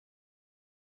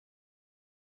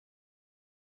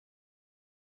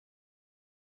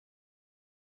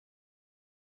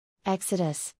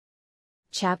Exodus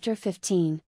chapter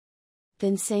 15.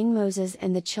 Then sang Moses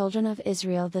and the children of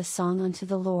Israel this song unto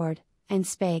the Lord, and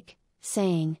spake,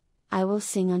 saying, I will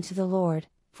sing unto the Lord,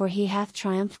 for he hath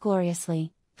triumphed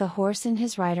gloriously, the horse and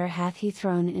his rider hath he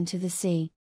thrown into the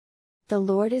sea. The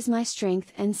Lord is my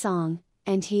strength and song,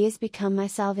 and he is become my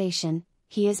salvation.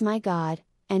 He is my God,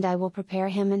 and I will prepare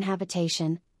him an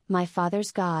habitation, my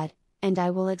father's God, and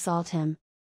I will exalt him.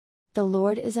 The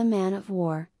Lord is a man of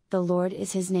war, the Lord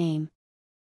is his name.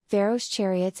 Pharaoh's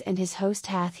chariots and his host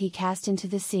hath he cast into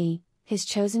the sea, his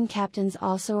chosen captains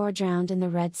also are drowned in the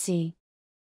Red Sea.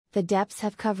 The depths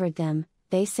have covered them,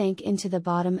 they sank into the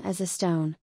bottom as a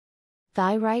stone.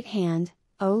 Thy right hand,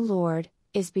 O Lord,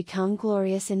 is become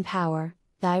glorious in power,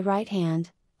 thy right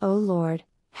hand, O Lord,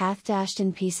 hath dashed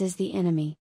in pieces the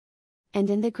enemy. And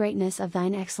in the greatness of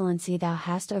thine excellency thou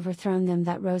hast overthrown them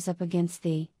that rose up against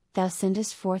thee, thou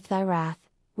sendest forth thy wrath,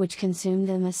 which consumed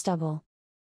them as stubble.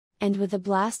 And with the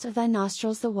blast of thy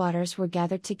nostrils the waters were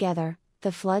gathered together,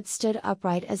 the flood stood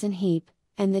upright as an heap,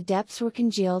 and the depths were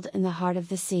congealed in the heart of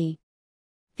the sea.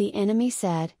 The enemy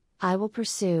said, I will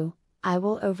pursue, I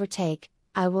will overtake,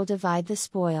 I will divide the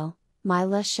spoil, my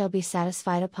lust shall be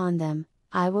satisfied upon them,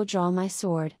 I will draw my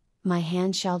sword, my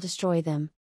hand shall destroy them.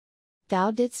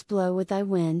 Thou didst blow with thy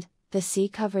wind, the sea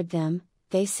covered them,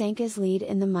 they sank as lead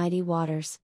in the mighty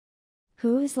waters.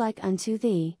 Who is like unto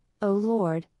thee, O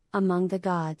Lord, among the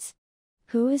gods?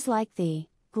 Who is like thee,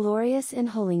 glorious in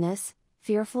holiness,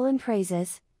 fearful in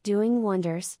praises, doing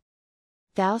wonders?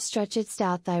 Thou stretchedst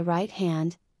out thy right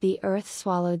hand, the earth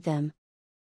swallowed them.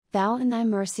 Thou in thy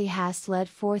mercy hast led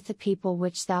forth the people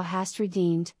which thou hast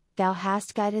redeemed, thou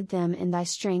hast guided them in thy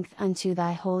strength unto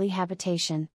thy holy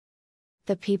habitation.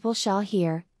 The people shall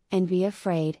hear, and be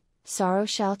afraid, sorrow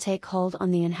shall take hold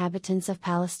on the inhabitants of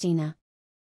Palestina.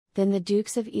 Then the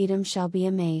dukes of Edom shall be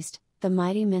amazed, the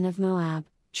mighty men of Moab,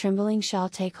 trembling shall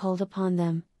take hold upon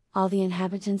them, all the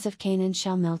inhabitants of Canaan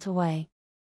shall melt away.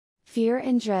 Fear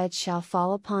and dread shall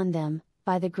fall upon them,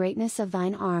 by the greatness of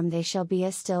thine arm they shall be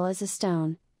as still as a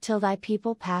stone, till thy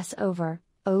people pass over,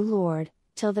 O Lord,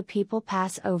 till the people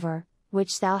pass over,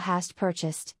 which thou hast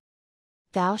purchased.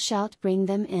 Thou shalt bring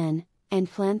them in,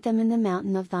 and plant them in the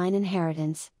mountain of thine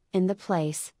inheritance, in the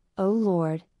place, O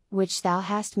Lord, which thou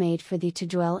hast made for thee to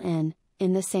dwell in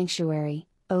the sanctuary,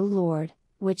 O Lord,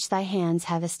 which thy hands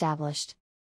have established.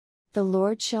 The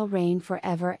Lord shall reign for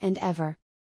ever and ever.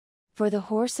 For the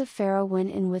horse of Pharaoh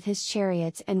went in with his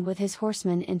chariots and with his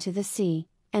horsemen into the sea,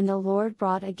 and the Lord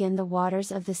brought again the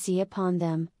waters of the sea upon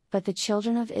them, but the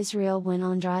children of Israel went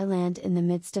on dry land in the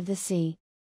midst of the sea.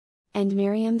 And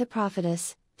Miriam the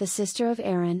prophetess, the sister of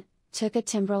Aaron, took a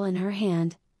timbrel in her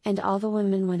hand, and all the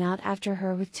women went out after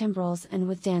her with timbrels and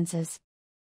with dances.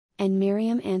 And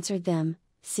Miriam answered them,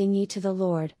 Sing ye to the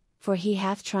Lord, for he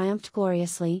hath triumphed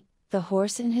gloriously, the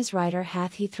horse and his rider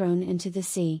hath he thrown into the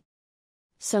sea.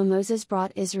 So Moses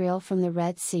brought Israel from the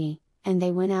Red Sea, and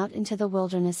they went out into the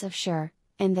wilderness of Shur,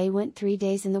 and they went 3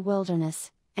 days in the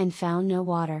wilderness, and found no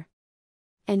water.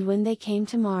 And when they came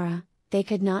to Marah, they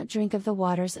could not drink of the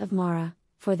waters of Marah,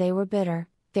 for they were bitter,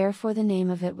 therefore the name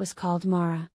of it was called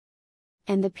Marah.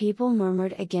 And the people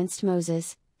murmured against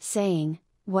Moses, saying,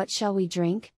 What shall we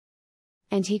drink?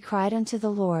 And he cried unto the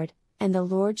Lord, and the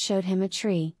Lord showed him a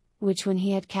tree, which when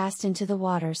he had cast into the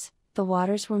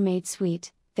waters were made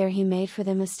sweet, there he made for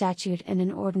them a statute and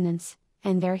an ordinance,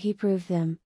 and there he proved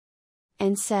them.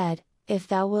 And said, If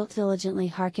thou wilt diligently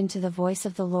hearken to the voice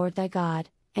of the Lord thy God,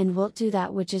 and wilt do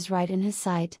that which is right in his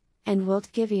sight, and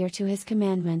wilt give ear to his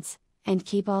commandments, and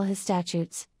keep all his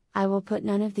statutes, I will put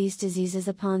none of these diseases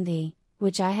upon thee,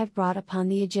 which I have brought upon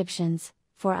the Egyptians,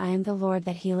 for I am the Lord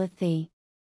that healeth thee.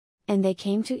 And they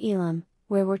came to Elim,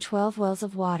 where were 12 wells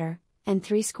of water, and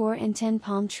 70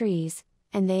 palm trees,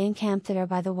 and they encamped there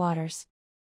by the waters.